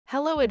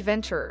Hello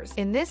adventurers!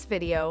 In this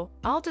video,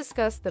 I'll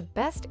discuss the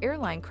best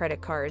airline credit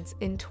cards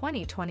in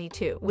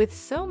 2022. With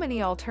so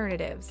many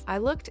alternatives, I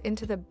looked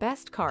into the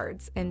best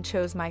cards and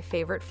chose my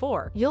favorite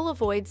 4. You'll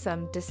avoid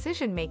some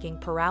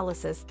decision-making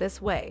paralysis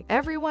this way.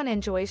 Everyone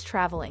enjoys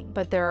traveling,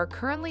 but there are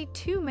currently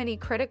too many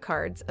credit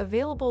cards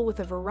available with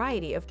a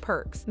variety of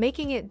perks,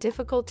 making it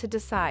difficult to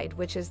decide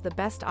which is the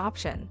best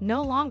option.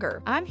 No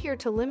longer. I'm here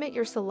to limit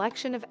your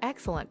selection of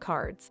excellent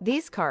cards.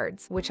 These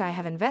cards, which I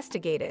have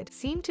investigated,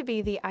 seem to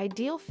be the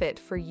ideal fit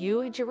for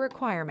you and your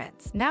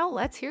requirements. Now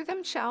let's hear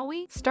them, shall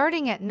we?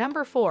 Starting at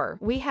number 4,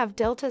 we have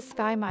Delta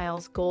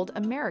SkyMiles Gold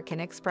American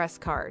Express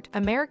card.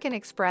 American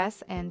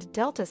Express and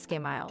Delta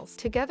SkyMiles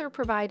together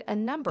provide a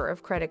number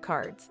of credit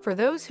cards. For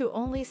those who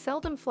only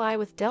seldom fly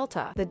with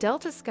Delta, the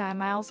Delta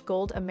SkyMiles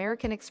Gold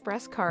American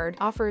Express card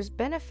offers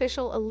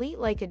beneficial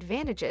elite-like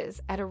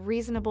advantages at a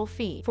reasonable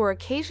fee. For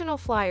occasional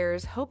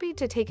flyers hoping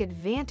to take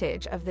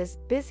advantage of this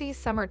busy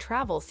summer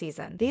travel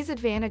season, these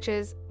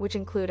advantages, which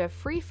include a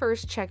free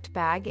first checked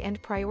bag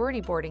and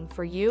priority boarding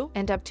for you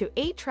and up to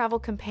 8 travel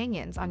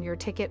companions on your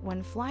ticket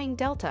when flying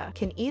Delta,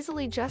 can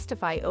easily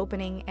justify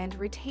opening and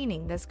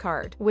retaining this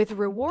card. With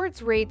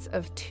rewards rates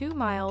of 2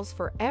 miles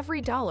for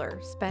every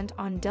 $1 spent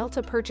on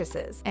Delta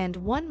purchases and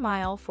 1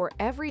 mile for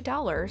every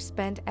 $1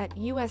 spent at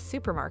U.S.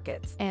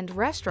 supermarkets and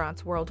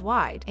restaurants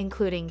worldwide,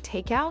 including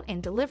takeout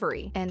and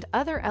delivery and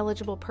other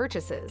eligible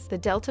purchases, the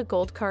Delta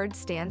Gold card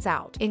stands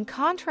out. In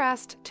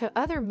contrast to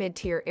other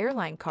mid-tier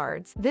airline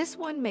cards, this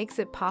one makes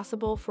it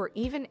possible for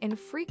even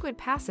infrequent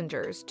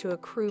passengers to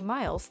accrue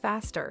miles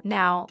faster.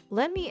 Now,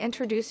 let me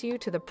introduce you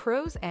to the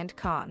pros and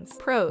cons.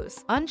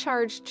 Pros: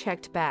 uncharged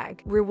checked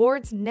bag.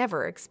 Rewards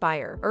never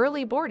expire.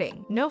 Early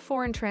boarding. No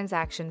foreign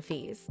transaction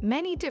fees.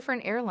 Many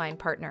different airline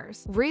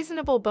partners.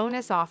 Reasonable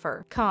bonus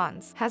offer.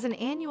 Cons: has an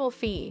annual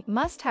fee.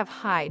 Must have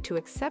high to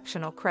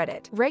exceptional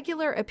credit.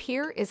 Regular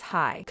appear is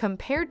high.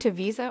 Compared to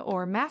Visa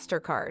or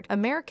MasterCard,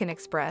 American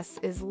Express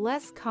is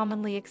less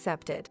commonly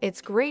accepted.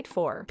 It's great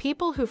for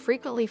people who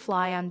frequently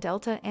fly on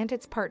Delta and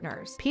its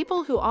partners,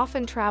 people who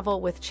often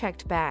travel with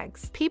checked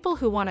bags, people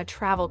who want a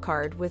travel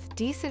card with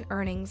decent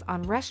earnings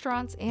on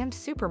restaurants and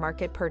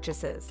supermarket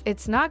purchases.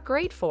 It's not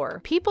great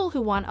for people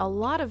who want a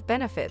lot of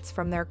benefits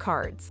from their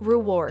cards.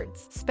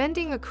 Rewards: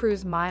 spending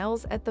accrues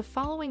miles at the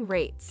following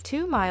rates: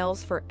 2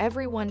 miles for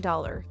every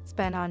 $1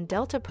 spent on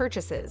Delta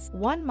purchases,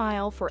 1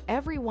 mile for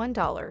every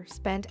 $1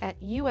 spent at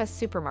U.S.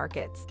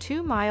 supermarkets,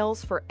 2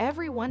 miles for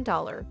every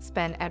 $1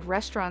 spent at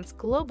restaurants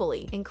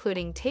globally,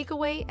 including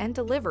takeaway and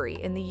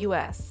delivery in the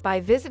U.S. By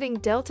visiting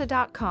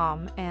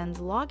delta.com and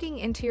logging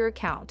into your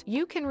account,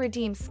 you can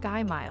redeem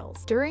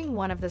SkyMiles. During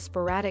one of the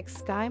sporadic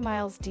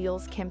SkyMiles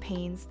deals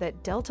campaigns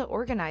that Delta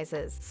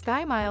organizes,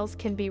 SkyMiles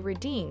can be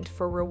redeemed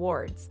for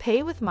rewards.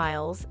 Pay with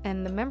miles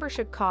and the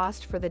membership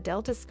cost for the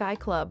Delta Sky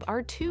Club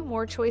are 2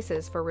 more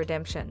choices for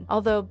redemption,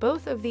 although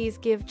both of these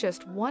give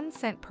just 1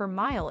 cent per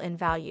mile in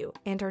value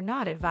and are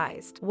not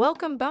advised.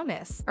 Welcome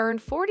bonus: earn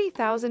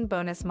 40,000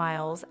 bonus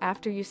miles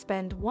after you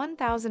spend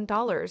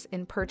 $1,000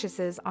 in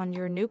purchases on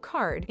your new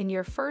card in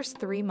your first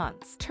 3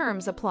 months.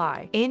 Terms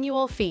apply.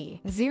 Annual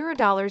fee: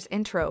 $0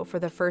 intro for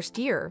the first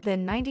year,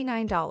 then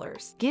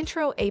 $99.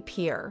 Gintro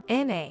APR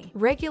NA.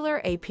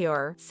 Regular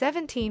APR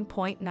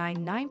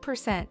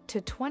 17.99%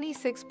 to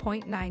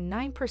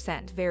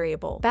 26.99%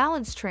 variable.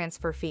 Balance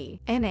transfer fee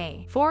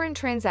NA. Foreign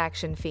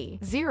transaction fee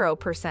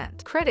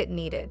 0%. Credit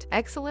needed: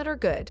 excellent or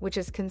good, which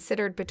is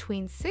considered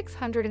between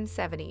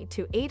 670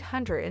 to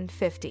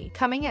 850.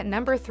 Coming at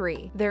number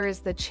 3, there is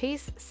the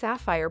Chase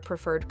Sapphire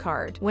Preferred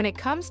Card. When it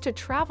comes to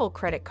travel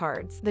credit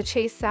cards, the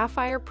Chase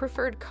Sapphire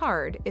Preferred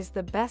Card is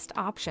the best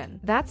option.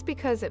 That's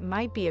because it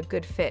might be a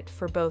good fit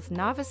for both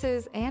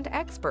novices and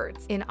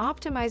experts in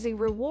optimizing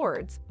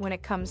rewards when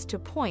it comes to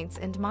points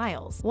and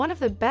miles. One of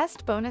the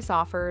best bonus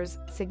offers,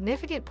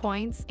 significant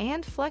points,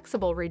 and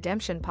flexible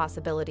redemption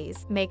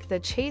possibilities make the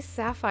Chase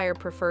Sapphire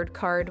Preferred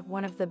Card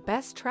one of the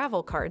best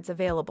travel cards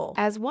available.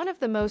 As one of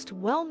the most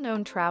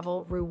well-known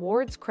travel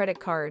rewards credit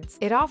cards,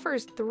 it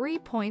offers 3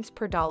 points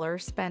per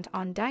 $1 spent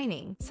on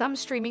dining, some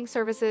streaming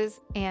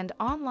services, and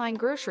online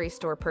grocery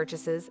store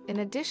purchases, in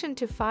addition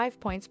to 5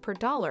 points per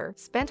 $1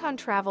 spent on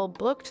travel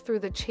booked through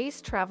the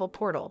Chase Travel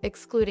Portal,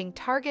 excluding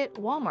Target,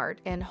 Walmart,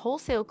 and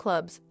wholesale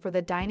clubs for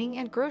the dining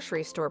and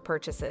grocery store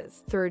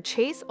purchases. Through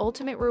Chase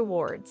Ultimate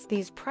Rewards,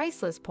 these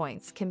priceless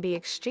points can be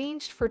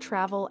exchanged for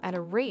travel at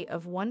a rate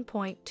of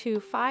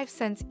 1.25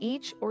 cents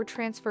each or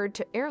transferred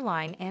to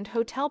airline and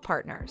hotel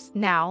partners.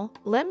 Now,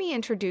 let me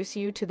introduce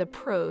you to the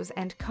pros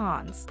and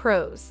cons.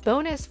 Pros: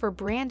 bonus for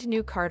brand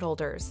new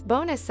cardholders.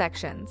 Bonus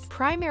sections: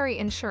 primary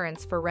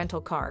insurance for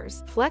rental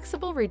cars,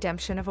 flexible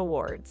redemption of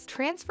awards,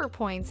 transfer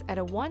points at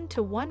a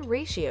 1-to-1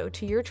 ratio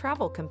to your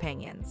travel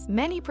companions,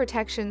 many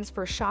protections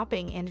for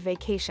shopping and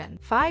vacation,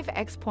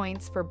 5x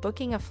points for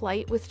booking a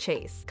flight with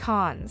Chase.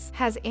 Cons: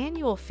 has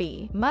annual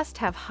fee, must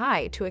have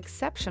high to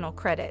exceptional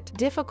credit,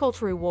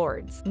 difficult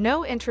rewards,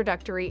 no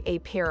introductory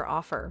APR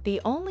offer.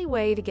 The only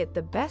way to get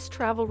the best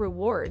travel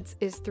rewards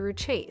is through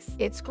Chase.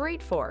 It's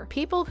great for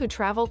people who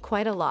travel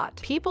quite a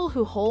lot, people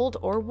who hold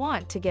or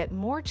want to get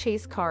more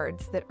Chase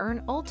cards that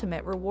earn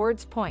ultimate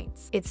rewards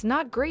points. It's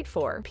not great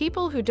for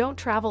people who don't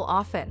travel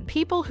often,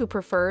 people who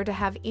prefer to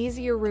have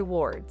easier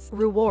rewards.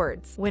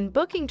 Rewards. When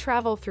booking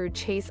travel through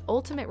Chase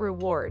Ultimate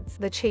Rewards,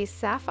 the Chase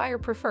Sapphire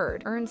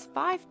Preferred earns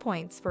 5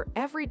 points for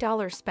every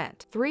dollar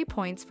spent, 3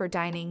 points for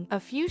dining, a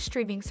few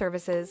streaming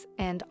services,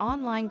 and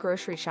online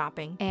grocery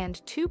shopping,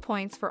 and 2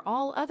 points for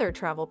all other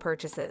travel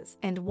purchases,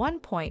 and 1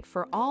 point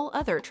for all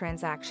other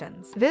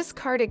transactions. This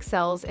card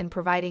excels in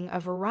providing a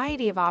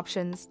variety of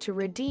options to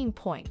redeem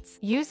points.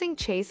 Using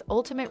Chase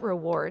Ultimate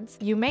Rewards,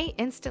 you may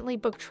instantly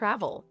book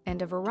travel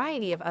and a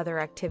variety of other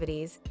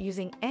activities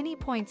using any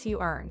points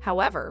you earn.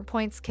 However,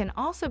 points can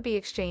also be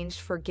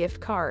exchanged for gift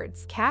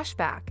cards,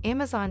 cashback,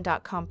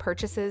 Amazon.com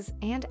purchases,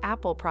 and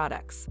Apple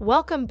products.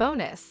 Welcome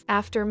bonus!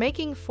 After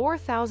making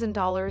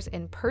 $4,000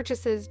 in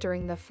purchases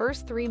during the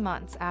first 3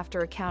 months after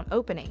account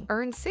opening,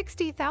 earn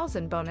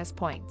 60,000 bonus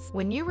points.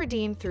 When you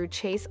redeem through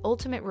Chase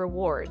Ultimate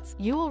Rewards,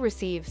 you will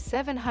receive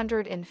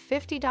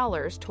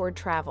 $750 toward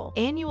travel.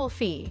 Annual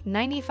fee,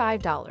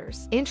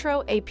 $95.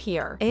 Intro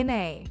APR,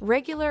 NA.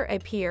 Regular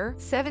APR,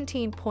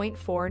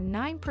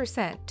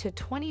 17.49% to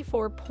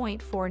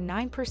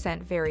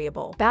 24.49%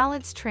 variable.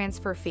 Balance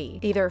transfer fee,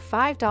 either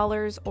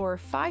 $5 or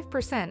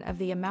 5% of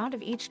the amount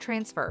of each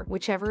transfer,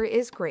 whichever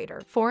is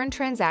greater. Foreign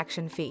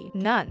transaction fee,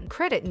 none.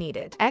 Credit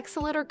needed,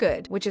 excellent or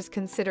good, which is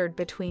considered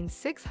between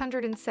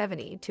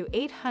 $670 to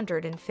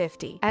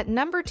 $850. At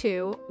number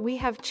 2, we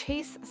have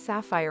Chase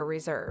Sapphire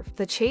Reserve.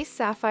 The Chase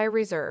Sapphire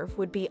Reserve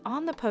would be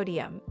on the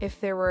podium if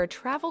there were a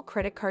travel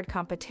credit card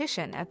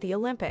competition at the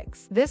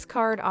Olympics. This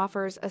card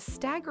offers a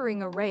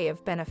staggering array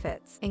of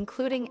benefits,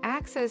 including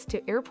access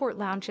to airport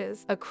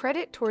lounges, a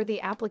credit toward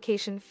the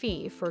application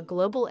fee for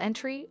global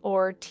entry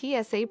or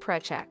TSA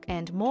PreCheck,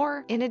 and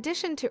more, in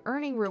addition to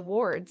earning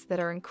rewards that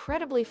are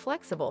incredibly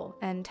flexible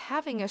and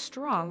having a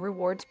strong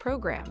rewards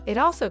program. It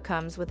also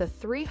comes with a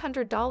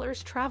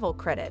 $300 travel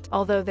credit.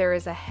 Although there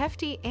is a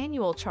hefty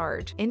annual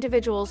charge,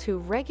 individuals who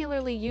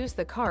regularly use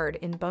the card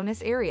in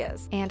bonus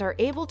areas and are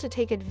able to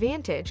take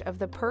advantage of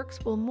the perks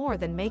will more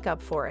than make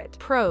up for it.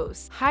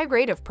 Pros: high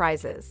rate of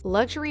prizes,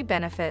 luxury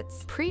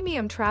benefits,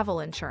 premium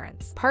travel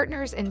insurance,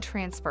 partners in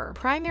transfer,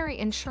 primary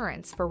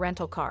insurance for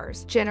rental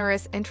cars,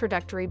 generous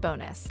introductory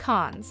bonus.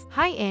 Cons: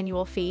 high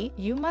annual fee,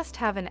 you must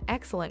have an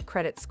excellent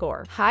credit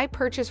score, high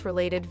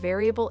purchase-related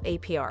variable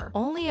APR,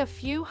 only a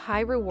few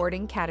high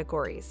rewarding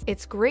categories.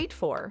 It's great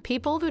for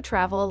people who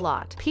travel a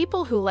lot,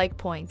 people who like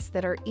points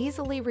that are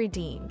easily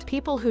redeemed,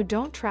 people who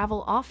don't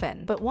travel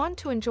often but want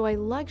to enjoy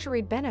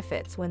luxury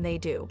benefits when they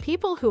do,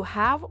 people who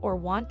have or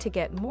want to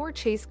get more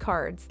Chase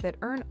cards that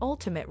earn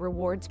ultimate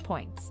rewards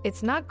points.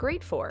 It's not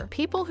great for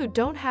people who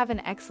don't have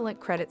an excellent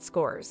credit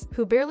scores,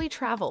 who barely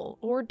travel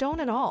or don't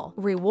at all.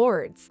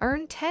 Rewards: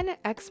 earn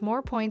 10x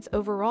more points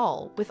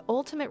overall with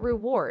ultimate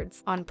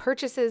rewards on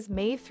purchases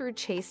made through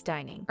Chase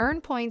Dining.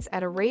 Earn points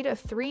at a rate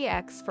of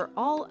 3x for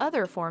all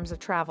other forms of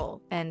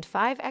travel and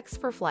 5x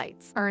for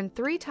flights. Earn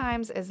 3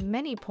 times as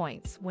many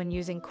points when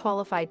using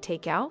qualified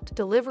takeout,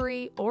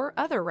 delivery, or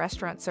other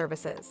restaurant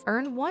services.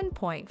 Earn 1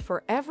 point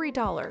for every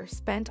dollar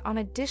spent on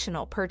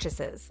additional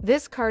purchases.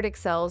 This card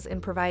excels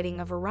in providing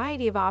a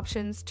variety of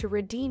options to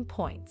redeem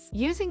points.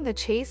 Using the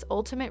Chase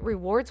Ultimate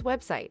Rewards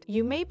website,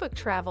 you may book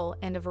travel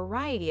and a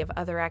variety of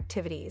other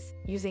activities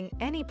using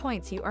any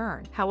points you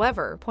earn.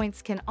 However,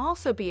 points can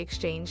also be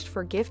exchanged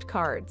for gift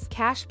cards,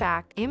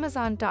 cashback,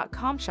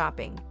 Amazon.com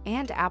shopping,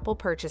 and Apple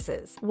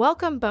purchases.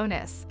 Welcome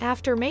bonus!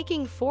 After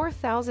making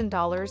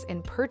 $4,000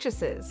 in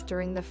purchases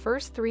during the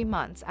first 3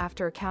 months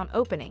after account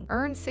opening,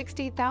 earn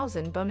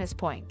 60,000 bonus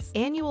points.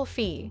 Annual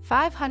fee,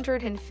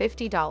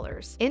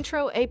 $550.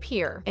 Intro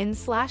APR,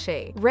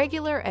 N/A.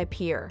 Regular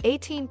APR,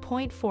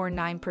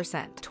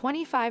 18.49%,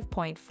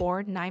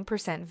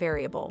 25.49%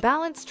 variable.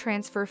 Balance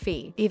transfer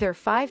fee, either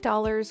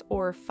 $5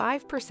 or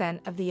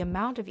 5% of the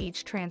amount of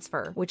each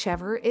transfer,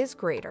 whichever is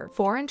greater.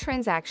 Foreign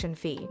transaction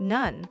fee,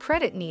 none.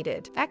 Credit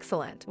needed,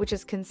 excellent, which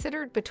is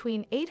considered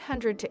between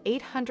 $800 to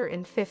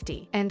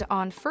 $850. And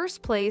on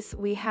first place,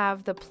 we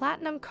have the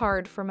Platinum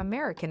card from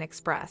American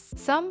Express.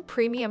 Some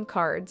premium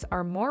cards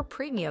are more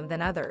premium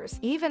than others,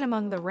 even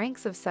among the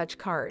ranks of such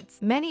cards.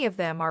 Many of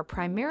them are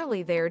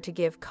primarily there to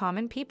give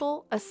common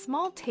people a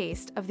small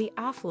taste of the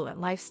affluent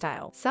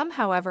lifestyle. Some,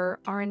 however,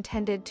 are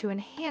intended to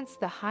enhance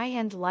the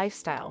high-end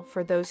lifestyle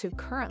for those who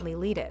currently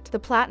lead it. The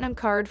Platinum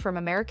card from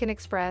American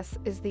Express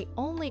is the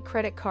only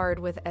credit card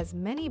with as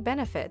many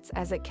benefits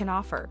as it can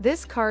offer.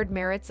 This card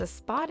merits a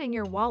spot in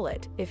your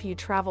wallet if you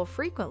travel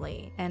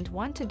frequently and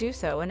want to do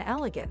so in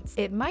elegance.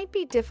 It might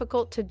be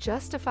difficult to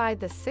justify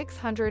the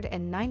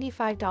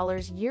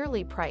 $695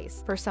 yearly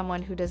price for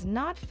someone who does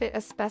not fit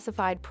a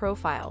specified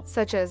profile,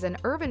 such as an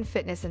urban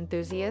fitness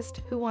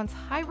enthusiast who wants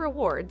high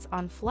rewards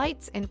on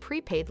flights and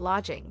prepaid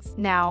lodgings.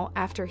 Now,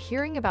 after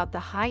hearing about the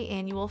high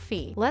annual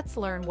fee, let's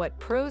learn what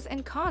pros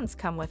and cons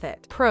come with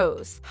it.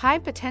 Pros: high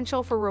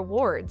potential for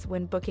rewards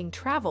when booking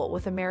travel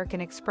with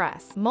American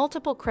Express.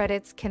 Multiple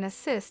credits can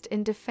assist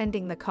in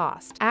defending the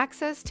cost.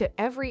 Access to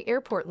every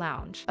airport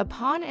lounge.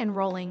 Upon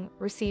enrolling,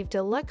 receive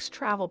deluxe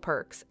travel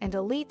perks and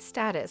elite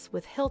status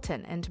with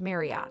Hilton and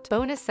Marriott.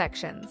 Bonus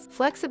sections.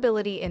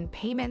 Flexibility in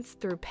payments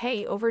through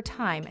pay over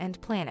time and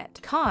plan it.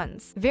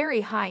 Cons: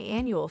 very high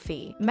annual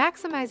fee.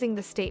 Maximizing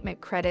the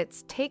statement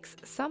credits takes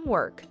some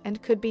work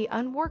and could be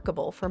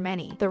unworkable for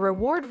many. The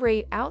reward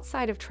rate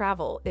outside of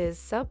travel is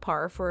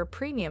subpar for a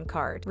premium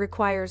card.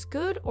 Requires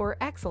good or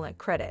excellent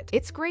credit.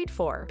 It's great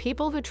for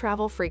people who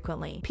travel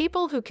frequently,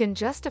 people who can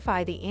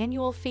justify the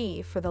annual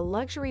fee for the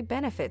luxury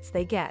benefits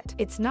they get.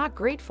 It's not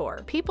great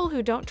for people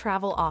who don't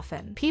travel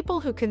often, people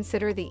who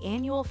consider the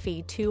annual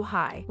fee too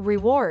high.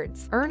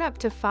 Rewards: earn up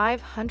to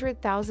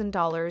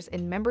 $500,000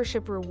 in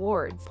membership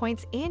rewards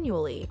points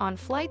annually on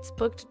flights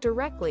booked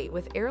directly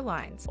with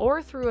airlines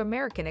or through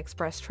American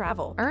Express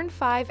Travel. Earn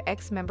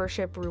 5x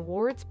membership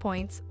rewards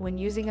points when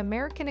using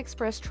American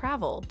Express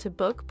Travel to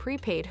book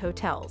prepaid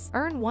hotels.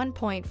 Earn 1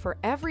 point for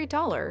every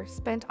dollar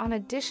spent on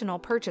additional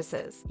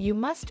purchases. You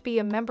must be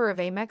a member of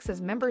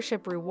Amex's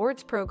membership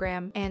rewards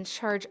program and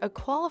charge a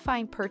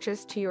qualifying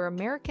purchase to your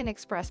American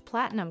Express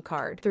Platinum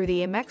card through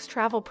the Amex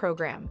Travel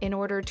program in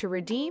order to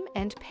redeem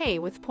and pay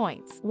with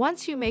points.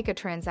 Once you make a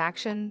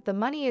transaction, the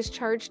money is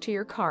charged to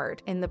your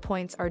card and the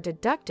points are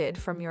deducted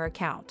from your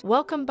account.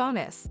 Welcome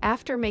bonus: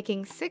 after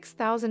making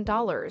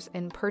 $6,000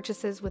 in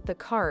purchases with the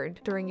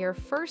card during your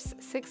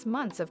first 6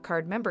 months of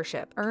card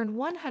membership, earn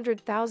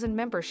 100,000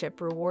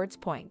 membership rewards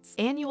points.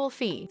 Annual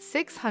fee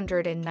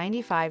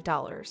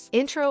 $695.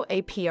 Intro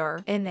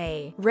APR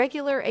NA.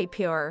 Regular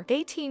APR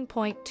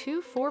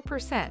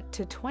 18.24%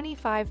 to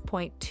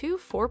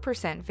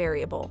 25.24%.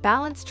 Variable.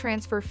 Balance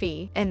transfer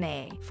fee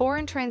NA.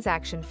 Foreign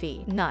transaction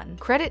fee none.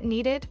 Credit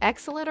needed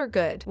excellent or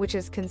good, which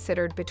is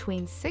considered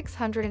between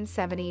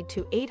 670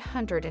 to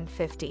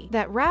 850.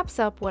 That wraps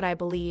up what I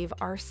believe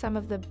are some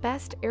of the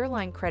best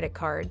airline credit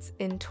cards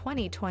in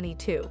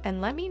 2022.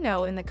 And let me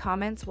know in the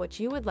comments what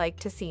you would like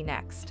to see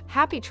next.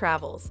 Happy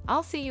travels!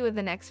 I'll see you in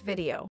the next video.